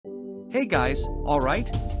Hey guys,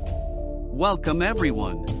 alright? Welcome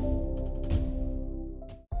everyone.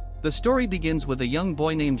 The story begins with a young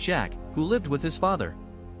boy named Jack, who lived with his father.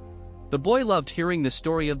 The boy loved hearing the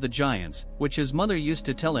story of the giants, which his mother used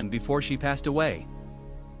to tell him before she passed away.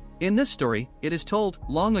 In this story, it is told,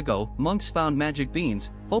 long ago, monks found magic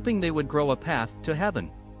beans, hoping they would grow a path to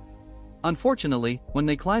heaven. Unfortunately, when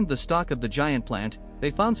they climbed the stalk of the giant plant,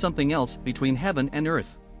 they found something else between heaven and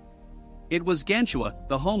earth. It was Gantua,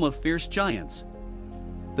 the home of fierce giants.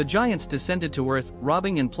 The giants descended to earth,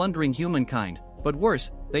 robbing and plundering humankind, but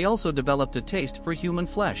worse, they also developed a taste for human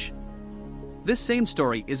flesh. This same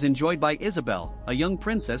story is enjoyed by Isabel, a young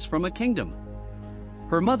princess from a kingdom.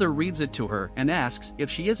 Her mother reads it to her and asks if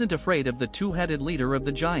she isn't afraid of the two-headed leader of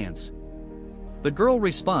the giants. The girl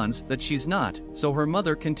responds that she's not, so her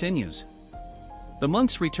mother continues. The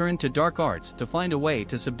monks returned to dark arts to find a way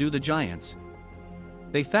to subdue the giants.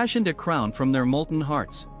 They fashioned a crown from their molten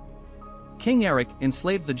hearts. King Eric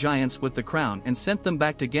enslaved the giants with the crown and sent them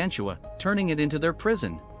back to Gantua, turning it into their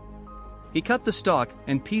prison. He cut the stalk,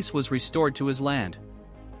 and peace was restored to his land.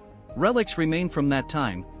 Relics remain from that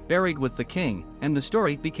time, buried with the king, and the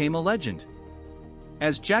story became a legend.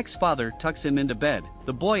 As Jack's father tucks him into bed,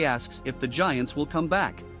 the boy asks if the giants will come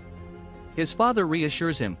back. His father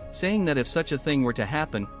reassures him, saying that if such a thing were to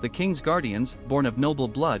happen, the king's guardians, born of noble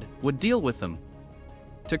blood, would deal with them.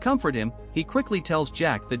 To comfort him, he quickly tells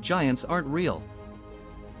Jack that giants aren't real.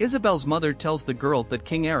 Isabel's mother tells the girl that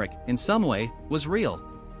King Eric, in some way, was real.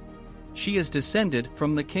 She is descended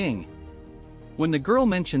from the king. When the girl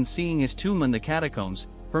mentions seeing his tomb in the catacombs,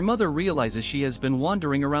 her mother realizes she has been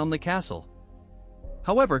wandering around the castle.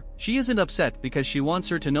 However, she isn't upset because she wants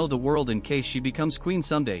her to know the world in case she becomes queen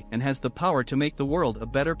someday and has the power to make the world a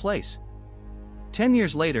better place. 10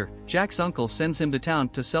 years later, Jack's uncle sends him to town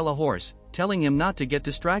to sell a horse, telling him not to get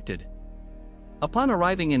distracted. Upon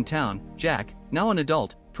arriving in town, Jack, now an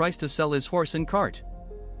adult, tries to sell his horse and cart.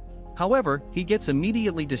 However, he gets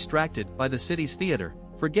immediately distracted by the city's theater,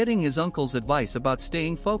 forgetting his uncle's advice about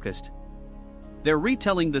staying focused. They're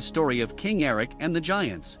retelling the story of King Eric and the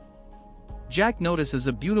giants. Jack notices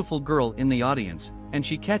a beautiful girl in the audience, and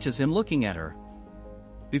she catches him looking at her.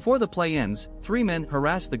 Before the play ends, 3 men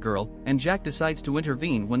harass the girl, and Jack decides to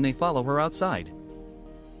intervene when they follow her outside.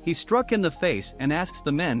 He's struck in the face and asks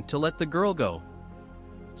the men to let the girl go.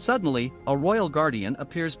 Suddenly, a royal guardian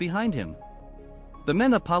appears behind him. The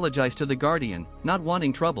men apologize to the guardian, not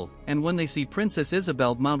wanting trouble, and when they see Princess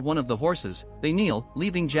Isabel mount one of the horses, they kneel,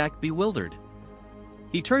 leaving Jack bewildered.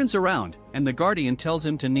 He turns around, and the guardian tells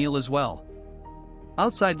him to kneel as well.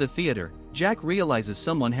 Outside the theater, Jack realizes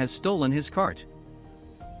someone has stolen his cart.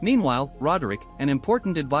 Meanwhile, Roderick, an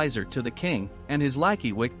important advisor to the king, and his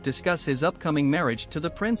lackey Wick discuss his upcoming marriage to the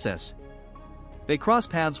princess. They cross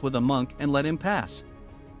paths with a monk and let him pass.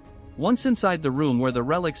 Once inside the room where the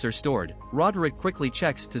relics are stored, Roderick quickly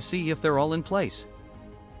checks to see if they're all in place.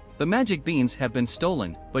 The magic beans have been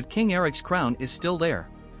stolen, but King Eric's crown is still there.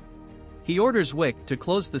 He orders Wick to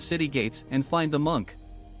close the city gates and find the monk.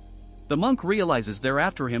 The monk realizes they're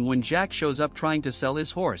after him when Jack shows up trying to sell his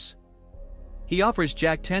horse. He offers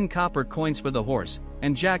Jack 10 copper coins for the horse,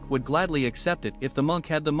 and Jack would gladly accept it if the monk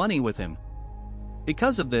had the money with him.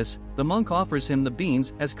 Because of this, the monk offers him the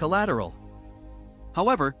beans as collateral.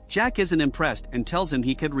 However, Jack isn't impressed and tells him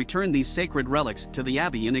he could return these sacred relics to the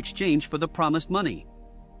abbey in exchange for the promised money.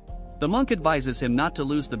 The monk advises him not to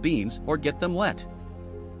lose the beans or get them wet.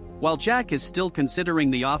 While Jack is still considering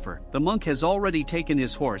the offer, the monk has already taken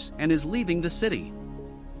his horse and is leaving the city.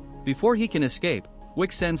 Before he can escape,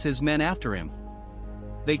 Wick sends his men after him.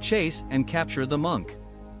 They chase and capture the monk.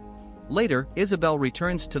 Later, Isabel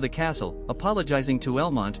returns to the castle, apologizing to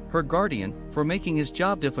Elmont, her guardian, for making his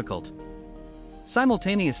job difficult.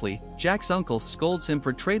 Simultaneously, Jack's uncle scolds him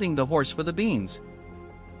for trading the horse for the beans.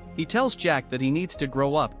 He tells Jack that he needs to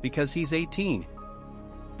grow up because he's 18.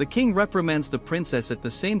 The king reprimands the princess at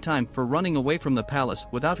the same time for running away from the palace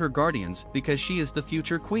without her guardians because she is the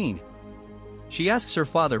future queen. She asks her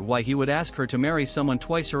father why he would ask her to marry someone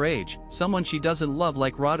twice her age, someone she doesn't love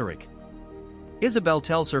like Roderick. Isabel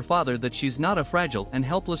tells her father that she's not a fragile and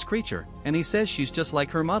helpless creature, and he says she's just like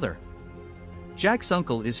her mother. Jack's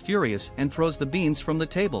uncle is furious and throws the beans from the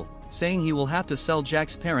table, saying he will have to sell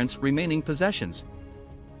Jack's parents' remaining possessions.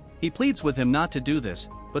 He pleads with him not to do this,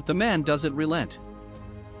 but the man doesn't relent.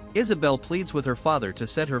 Isabel pleads with her father to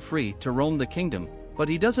set her free to roam the kingdom, but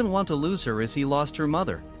he doesn't want to lose her as he lost her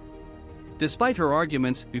mother. Despite her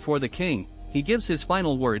arguments before the king, he gives his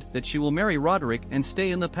final word that she will marry Roderick and stay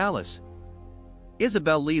in the palace.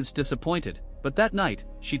 Isabel leaves disappointed, but that night,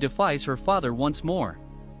 she defies her father once more.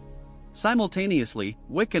 Simultaneously,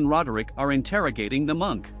 Wick and Roderick are interrogating the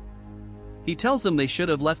monk. He tells them they should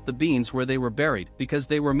have left the beans where they were buried because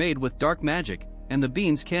they were made with dark magic, and the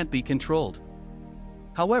beans can't be controlled.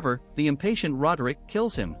 However, the impatient Roderick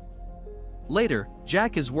kills him. Later,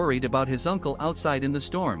 Jack is worried about his uncle outside in the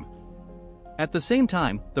storm. At the same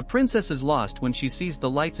time, the princess is lost when she sees the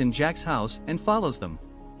lights in Jack's house and follows them.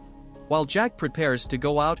 While Jack prepares to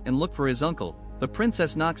go out and look for his uncle, the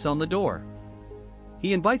princess knocks on the door.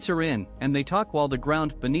 He invites her in, and they talk while the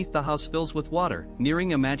ground beneath the house fills with water,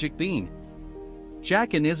 nearing a magic bean.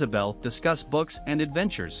 Jack and Isabel discuss books and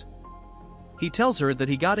adventures. He tells her that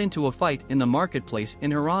he got into a fight in the marketplace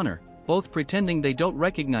in her honor, both pretending they don't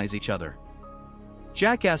recognize each other.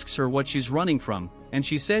 Jack asks her what she's running from, and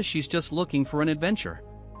she says she's just looking for an adventure.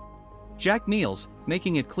 Jack kneels,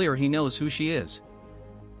 making it clear he knows who she is.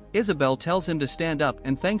 Isabel tells him to stand up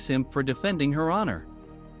and thanks him for defending her honor.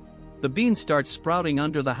 The bean starts sprouting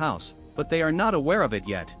under the house, but they are not aware of it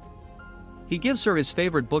yet. He gives her his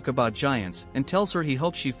favorite book about giants and tells her he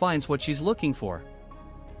hopes she finds what she's looking for.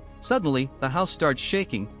 Suddenly, the house starts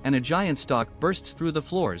shaking and a giant stalk bursts through the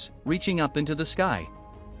floors, reaching up into the sky.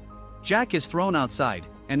 Jack is thrown outside,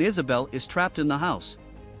 and Isabel is trapped in the house.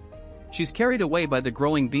 She's carried away by the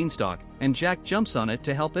growing beanstalk, and Jack jumps on it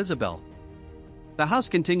to help Isabel. The house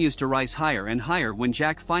continues to rise higher and higher when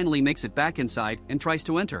Jack finally makes it back inside and tries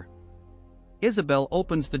to enter. Isabel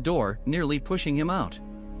opens the door, nearly pushing him out.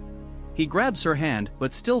 He grabs her hand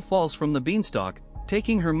but still falls from the beanstalk,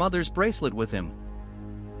 taking her mother's bracelet with him.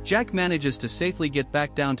 Jack manages to safely get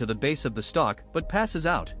back down to the base of the stalk but passes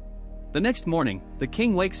out. The next morning, the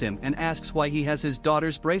king wakes him and asks why he has his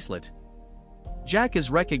daughter's bracelet. Jack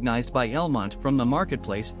is recognized by Elmont from the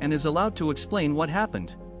marketplace and is allowed to explain what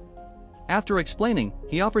happened. After explaining,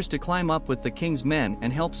 he offers to climb up with the king's men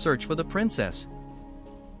and help search for the princess.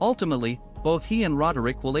 Ultimately, both he and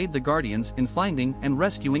Roderick will aid the Guardians in finding and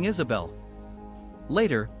rescuing Isabel.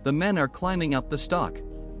 Later, the men are climbing up the stalk.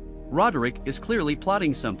 Roderick is clearly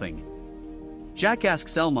plotting something. Jack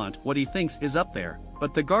asks Elmont what he thinks is up there,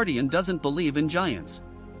 but the Guardian doesn't believe in giants.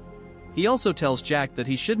 He also tells Jack that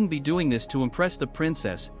he shouldn't be doing this to impress the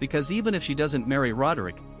princess because even if she doesn't marry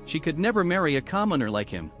Roderick, she could never marry a commoner like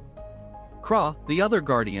him. Craw, the other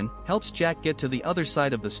Guardian, helps Jack get to the other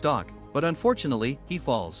side of the stalk, but unfortunately, he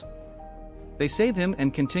falls. They save him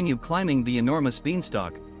and continue climbing the enormous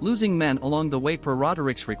beanstalk, losing men along the way per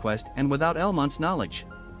Roderick's request and without Elmont's knowledge.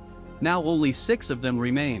 Now only 6 of them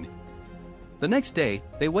remain. The next day,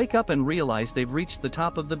 they wake up and realize they've reached the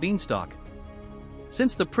top of the beanstalk.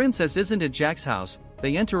 Since the princess isn't at Jack's house,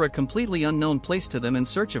 they enter a completely unknown place to them in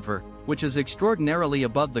search of her, which is extraordinarily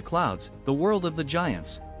above the clouds, the world of the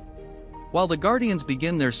giants. While the Guardians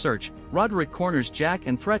begin their search, Roderick corners Jack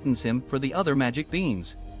and threatens him for the other magic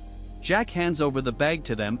beans. Jack hands over the bag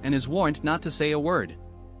to them and is warned not to say a word.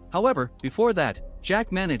 However, before that,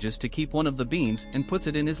 Jack manages to keep one of the beans and puts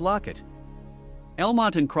it in his locket.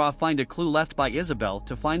 Elmont and Craw find a clue left by Isabel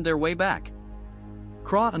to find their way back.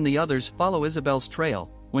 Craw and the others follow Isabel's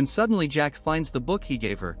trail, when suddenly Jack finds the book he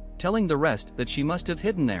gave her, telling the rest that she must have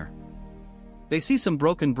hidden there. They see some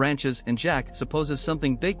broken branches and Jack supposes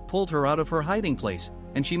something big pulled her out of her hiding place,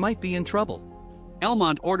 and she might be in trouble.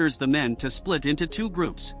 Elmont orders the men to split into 2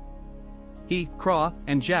 groups. He, Craw,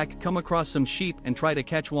 and Jack come across some sheep and try to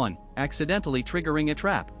catch one, accidentally triggering a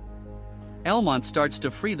trap. Elmont starts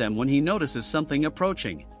to free them when he notices something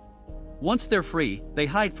approaching. Once they're free, they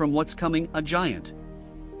hide from what's coming, a giant.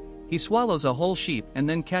 He swallows a whole sheep and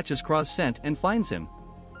then catches Craw's scent and finds him.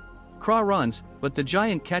 Craw runs, but the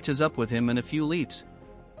giant catches up with him in a few leaps.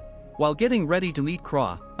 While getting ready to eat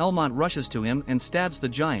Craw, Elmont rushes to him and stabs the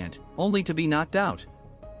giant, only to be knocked out.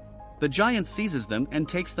 The giant seizes them and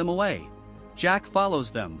takes them away. Jack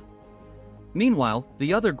follows them. Meanwhile,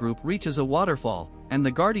 the other group reaches a waterfall, and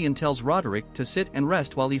the Guardian tells Roderick to sit and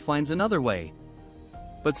rest while he finds another way.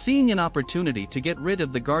 But seeing an opportunity to get rid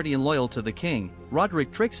of the Guardian loyal to the king,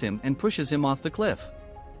 Roderick tricks him and pushes him off the cliff.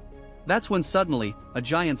 That's when suddenly, a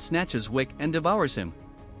giant snatches Wick and devours him.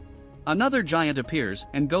 Another giant appears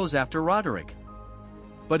and goes after Roderick.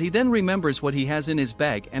 But he then remembers what he has in his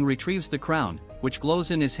bag and retrieves the crown, which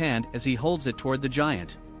glows in his hand as he holds it toward the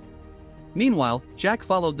giant. Meanwhile, Jack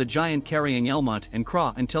followed the giant carrying Elmont and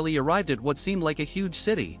Craw until he arrived at what seemed like a huge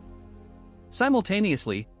city.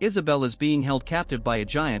 Simultaneously, Isabel is being held captive by a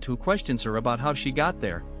giant who questions her about how she got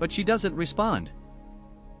there, but she doesn't respond.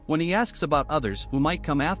 When he asks about others who might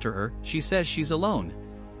come after her, she says she's alone.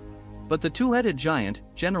 But the 2-headed giant,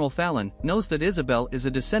 General Fallon, knows that Isabel is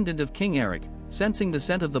a descendant of King Eric, sensing the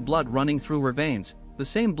scent of the blood running through her veins, the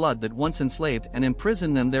same blood that once enslaved and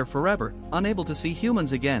imprisoned them there forever, unable to see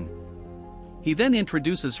humans again. He then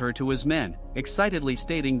introduces her to his men, excitedly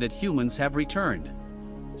stating that humans have returned.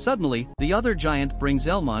 Suddenly, the other giant brings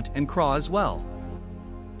Elmont and Craw as well.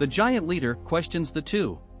 The giant leader questions the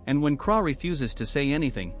two, and when Craw refuses to say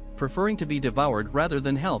anything, preferring to be devoured rather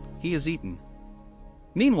than help, he is eaten.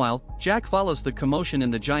 Meanwhile, Jack follows the commotion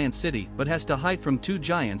in the giant city but has to hide from two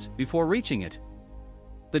giants before reaching it.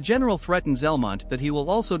 The general threatens Elmont that he will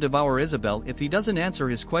also devour Isabel if he doesn't answer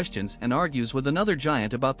his questions and argues with another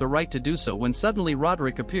giant about the right to do so when suddenly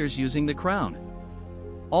Roderick appears using the crown.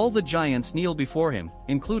 All the giants kneel before him,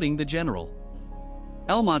 including the general.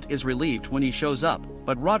 Elmont is relieved when he shows up,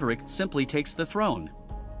 but Roderick simply takes the throne.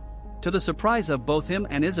 To the surprise of both him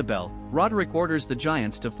and Isabel, Roderick orders the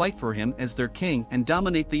giants to fight for him as their king and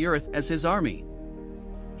dominate the earth as his army.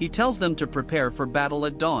 He tells them to prepare for battle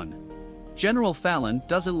at dawn. General Fallon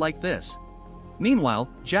doesn't like this. Meanwhile,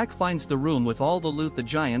 Jack finds the room with all the loot the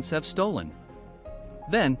giants have stolen.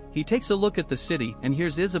 Then, he takes a look at the city and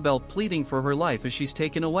hears Isabel pleading for her life as she's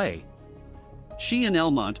taken away. She and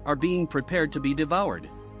Elmont are being prepared to be devoured.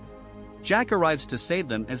 Jack arrives to save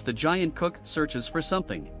them as the giant cook searches for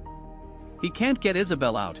something. He can't get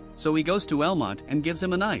Isabel out, so he goes to Elmont and gives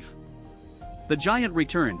him a knife. The giant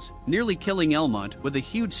returns, nearly killing Elmont with a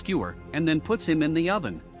huge skewer, and then puts him in the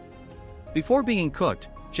oven. Before being cooked,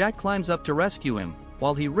 Jack climbs up to rescue him,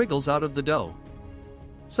 while he wriggles out of the dough.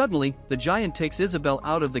 Suddenly, the giant takes Isabel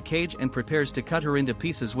out of the cage and prepares to cut her into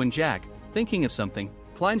pieces when Jack, thinking of something,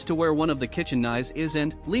 climbs to where one of the kitchen knives is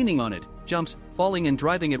and, leaning on it, jumps, falling and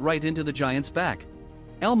driving it right into the giant's back.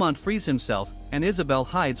 Elmont frees himself, and Isabel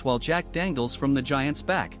hides while Jack dangles from the giant's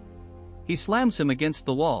back. He slams him against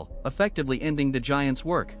the wall, effectively ending the giant's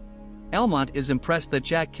work. Elmont is impressed that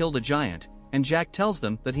Jack killed a giant, and Jack tells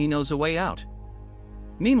them that he knows a way out.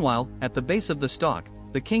 Meanwhile, at the base of the stalk,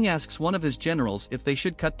 the king asks one of his generals if they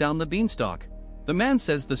should cut down the beanstalk. The man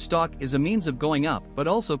says the stalk is a means of going up but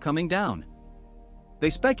also coming down. They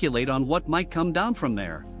speculate on what might come down from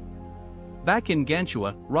there. Back in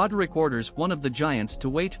Gantua, Roderick orders one of the giants to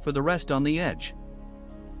wait for the rest on the edge.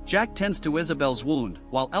 Jack tends to Isabel's wound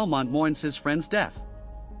while Elmont mourns his friend's death.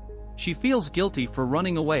 She feels guilty for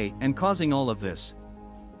running away and causing all of this.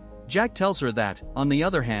 Jack tells her that, on the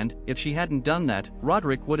other hand, if she hadn't done that,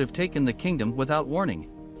 Roderick would have taken the kingdom without warning.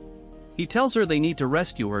 He tells her they need to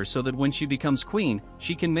rescue her so that when she becomes queen,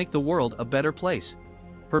 she can make the world a better place.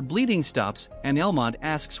 Her bleeding stops, and Elmont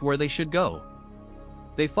asks where they should go.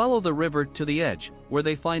 They follow the river to the edge, where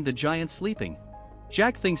they find the giant sleeping.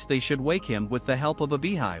 Jack thinks they should wake him with the help of a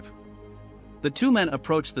beehive. The two men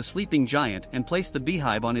approach the sleeping giant and place the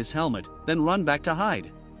beehive on his helmet, then run back to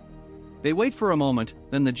hide. They wait for a moment,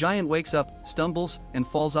 then the giant wakes up, stumbles, and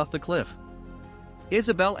falls off the cliff.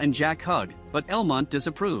 Isabel and Jack hug, but Elmont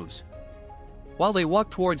disapproves. While they walk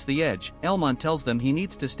towards the edge, Elmont tells them he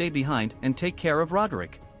needs to stay behind and take care of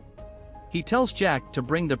Roderick. He tells Jack to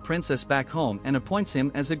bring the princess back home and appoints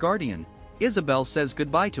him as a guardian. Isabel says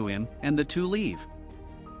goodbye to him, and the two leave.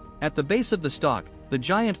 At the base of the stalk, the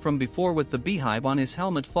giant from before with the beehive on his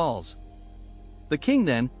helmet falls. The king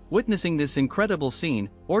then, witnessing this incredible scene,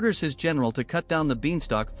 orders his general to cut down the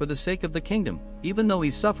beanstalk for the sake of the kingdom, even though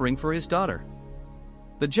he's suffering for his daughter.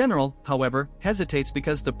 The general, however, hesitates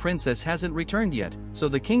because the princess hasn't returned yet, so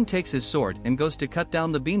the king takes his sword and goes to cut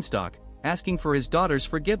down the beanstalk, asking for his daughter's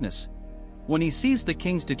forgiveness. When he sees the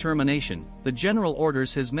king's determination, the general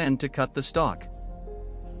orders his men to cut the stalk.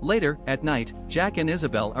 Later, at night, Jack and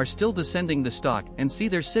Isabel are still descending the stalk and see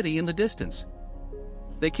their city in the distance.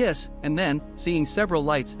 They kiss, and then, seeing several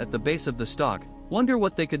lights at the base of the stalk, wonder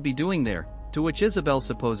what they could be doing there, to which Isabel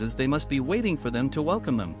supposes they must be waiting for them to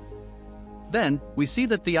welcome them. Then, we see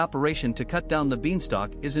that the operation to cut down the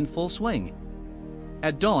beanstalk is in full swing.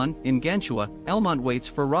 At dawn, in Gantua, Elmont waits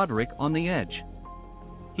for Roderick on the edge.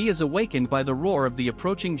 He is awakened by the roar of the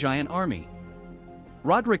approaching giant army.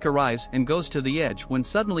 Roderick arrives and goes to the edge when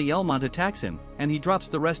suddenly Elmont attacks him, and he drops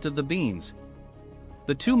the rest of the beans.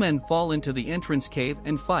 The two men fall into the entrance cave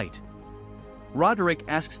and fight. Roderick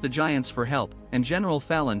asks the giants for help, and General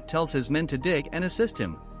Fallon tells his men to dig and assist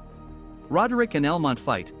him. Roderick and Elmont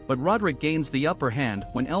fight, but Roderick gains the upper hand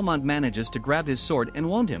when Elmont manages to grab his sword and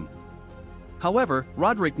wound him. However,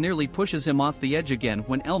 Roderick nearly pushes him off the edge again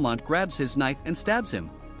when Elmont grabs his knife and stabs him.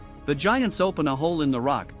 The giants open a hole in the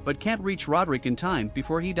rock but can't reach Roderick in time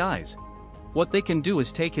before he dies. What they can do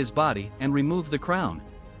is take his body and remove the crown.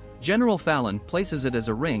 General Fallon places it as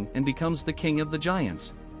a ring and becomes the king of the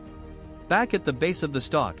giants. Back at the base of the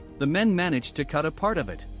stalk, the men manage to cut a part of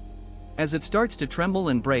it. As it starts to tremble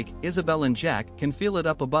and break, Isabel and Jack can feel it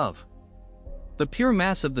up above. The pure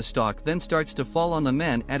mass of the stalk then starts to fall on the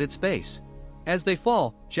men at its base. As they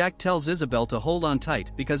fall, Jack tells Isabel to hold on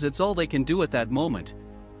tight because it's all they can do at that moment.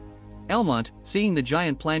 Elmont, seeing the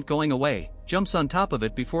giant plant going away, jumps on top of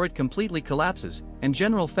it before it completely collapses, and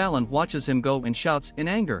General Fallon watches him go and shouts in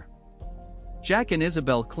anger. Jack and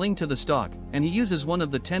Isabel cling to the stalk, and he uses one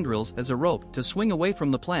of the tendrils as a rope to swing away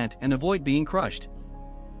from the plant and avoid being crushed.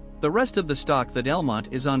 The rest of the stalk that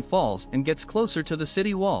Elmont is on falls and gets closer to the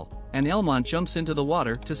city wall, and Elmont jumps into the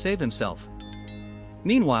water to save himself.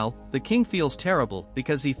 Meanwhile, the king feels terrible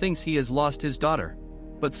because he thinks he has lost his daughter.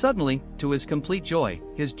 But suddenly, to his complete joy,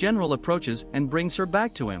 his general approaches and brings her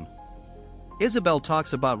back to him. Isabel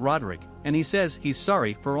talks about Roderick, and he says he's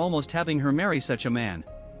sorry for almost having her marry such a man.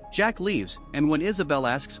 Jack leaves, and when Isabel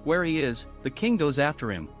asks where he is, the king goes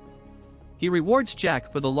after him. He rewards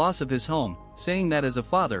Jack for the loss of his home, saying that as a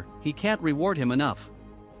father, he can't reward him enough.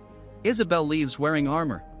 Isabel leaves wearing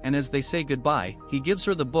armor, and as they say goodbye, he gives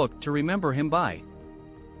her the book to remember him by.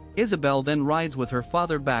 Isabel then rides with her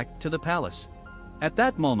father back to the palace. At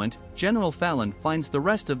that moment, General Fallon finds the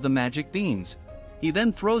rest of the magic beans. He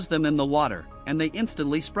then throws them in the water, and they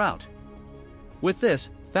instantly sprout. With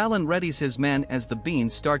this, Fallon readies his men as the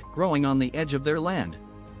beans start growing on the edge of their land.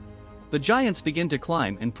 The giants begin to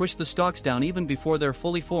climb and push the stalks down even before they're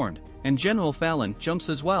fully formed, and General Fallon jumps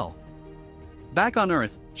as well. Back on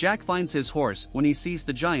Earth, Jack finds his horse when he sees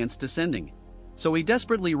the giants descending. So he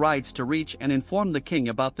desperately rides to reach and inform the king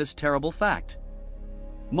about this terrible fact.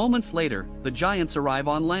 Moments later, the giants arrive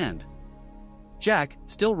on land. Jack,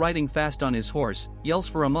 still riding fast on his horse, yells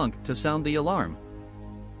for a monk to sound the alarm.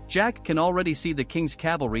 Jack can already see the king's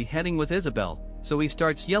cavalry heading with Isabel, so he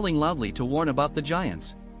starts yelling loudly to warn about the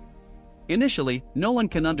giants. Initially, no one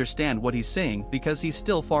can understand what he's saying because he's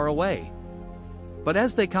still far away. But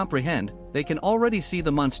as they comprehend, they can already see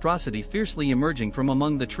the monstrosity fiercely emerging from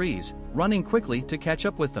among the trees, running quickly to catch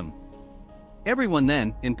up with them. Everyone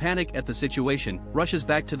then, in panic at the situation, rushes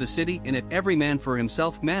back to the city in an every man for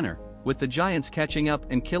himself manner, with the giants catching up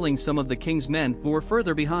and killing some of the king's men who were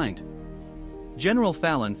further behind. General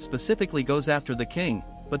Fallon specifically goes after the king,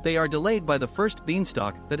 but they are delayed by the first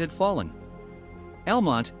beanstalk that had fallen.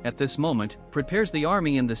 Elmont, at this moment, prepares the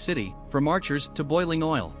army in the city, from archers to boiling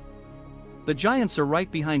oil. The giants are right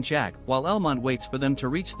behind Jack while Elmont waits for them to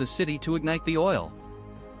reach the city to ignite the oil.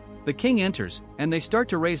 The king enters, and they start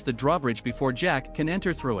to raise the drawbridge before Jack can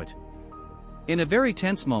enter through it. In a very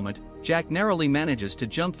tense moment, Jack narrowly manages to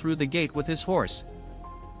jump through the gate with his horse.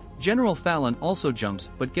 General Fallon also jumps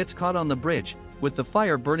but gets caught on the bridge, with the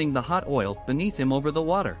fire burning the hot oil beneath him over the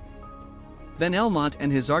water. Then Elmont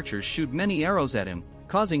and his archers shoot many arrows at him,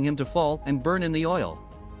 causing him to fall and burn in the oil.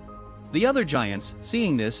 The other giants,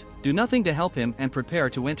 seeing this, do nothing to help him and prepare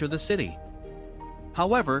to enter the city.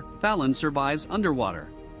 However, Fallon survives underwater.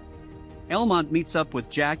 Elmont meets up with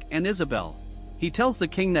Jack and Isabel. He tells the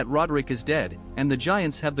king that Roderick is dead, and the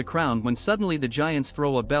giants have the crown when suddenly the giants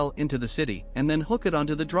throw a bell into the city and then hook it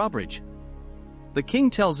onto the drawbridge. The king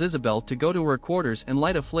tells Isabel to go to her quarters and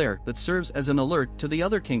light a flare that serves as an alert to the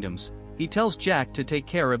other kingdoms. He tells Jack to take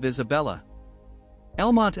care of Isabella.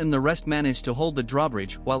 Elmont and the rest manage to hold the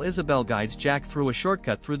drawbridge while Isabel guides Jack through a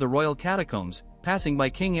shortcut through the royal catacombs, passing by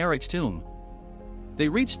King Eric's tomb. They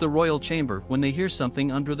reach the royal chamber when they hear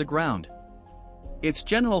something under the ground. It's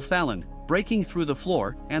General Fallon, breaking through the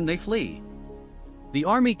floor, and they flee. The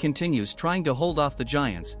army continues trying to hold off the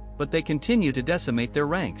giants, but they continue to decimate their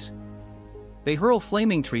ranks. They hurl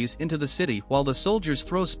flaming trees into the city while the soldiers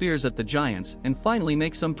throw spears at the giants and finally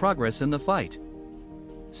make some progress in the fight.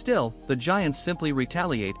 Still, the giants simply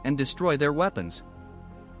retaliate and destroy their weapons.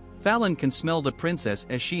 Fallon can smell the princess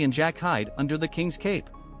as she and Jack hide under the king's cape.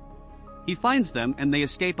 He finds them and they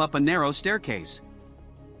escape up a narrow staircase.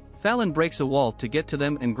 Fallon breaks a wall to get to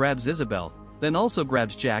them and grabs Isabel, then also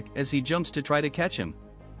grabs Jack as he jumps to try to catch him.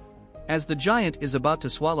 As the giant is about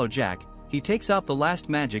to swallow Jack, he takes out the last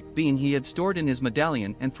magic bean he had stored in his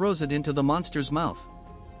medallion and throws it into the monster's mouth.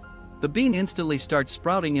 The bean instantly starts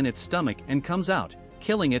sprouting in its stomach and comes out,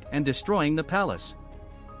 killing it and destroying the palace.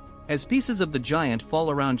 As pieces of the giant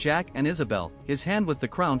fall around Jack and Isabel, his hand with the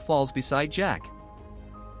crown falls beside Jack.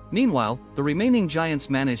 Meanwhile, the remaining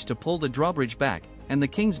giants manage to pull the drawbridge back, and the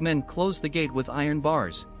king's men close the gate with iron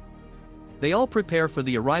bars. They all prepare for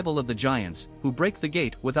the arrival of the giants, who break the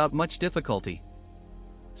gate without much difficulty.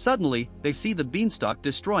 Suddenly, they see the beanstalk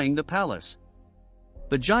destroying the palace.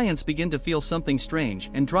 The giants begin to feel something strange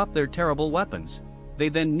and drop their terrible weapons. They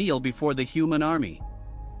then kneel before the human army.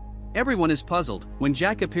 Everyone is puzzled when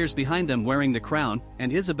Jack appears behind them wearing the crown,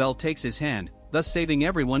 and Isabel takes his hand, thus saving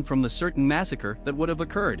everyone from the certain massacre that would have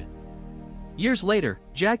occurred. Years later,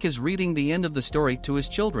 Jack is reading the end of the story to his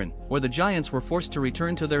children, where the giants were forced to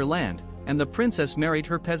return to their land, and the princess married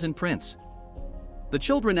her peasant prince. The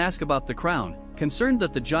children ask about the crown, concerned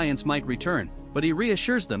that the giants might return, but he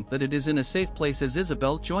reassures them that it is in a safe place as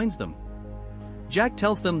Isabel joins them. Jack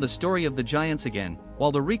tells them the story of the giants again,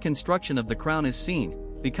 while the reconstruction of the crown is seen,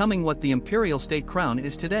 becoming what the imperial state crown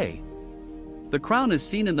is today. The crown is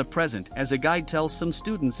seen in the present as a guide tells some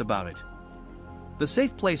students about it. The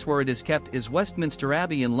safe place where it is kept is Westminster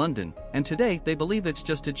Abbey in London, and today they believe it's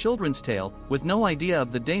just a children's tale with no idea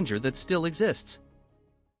of the danger that still exists.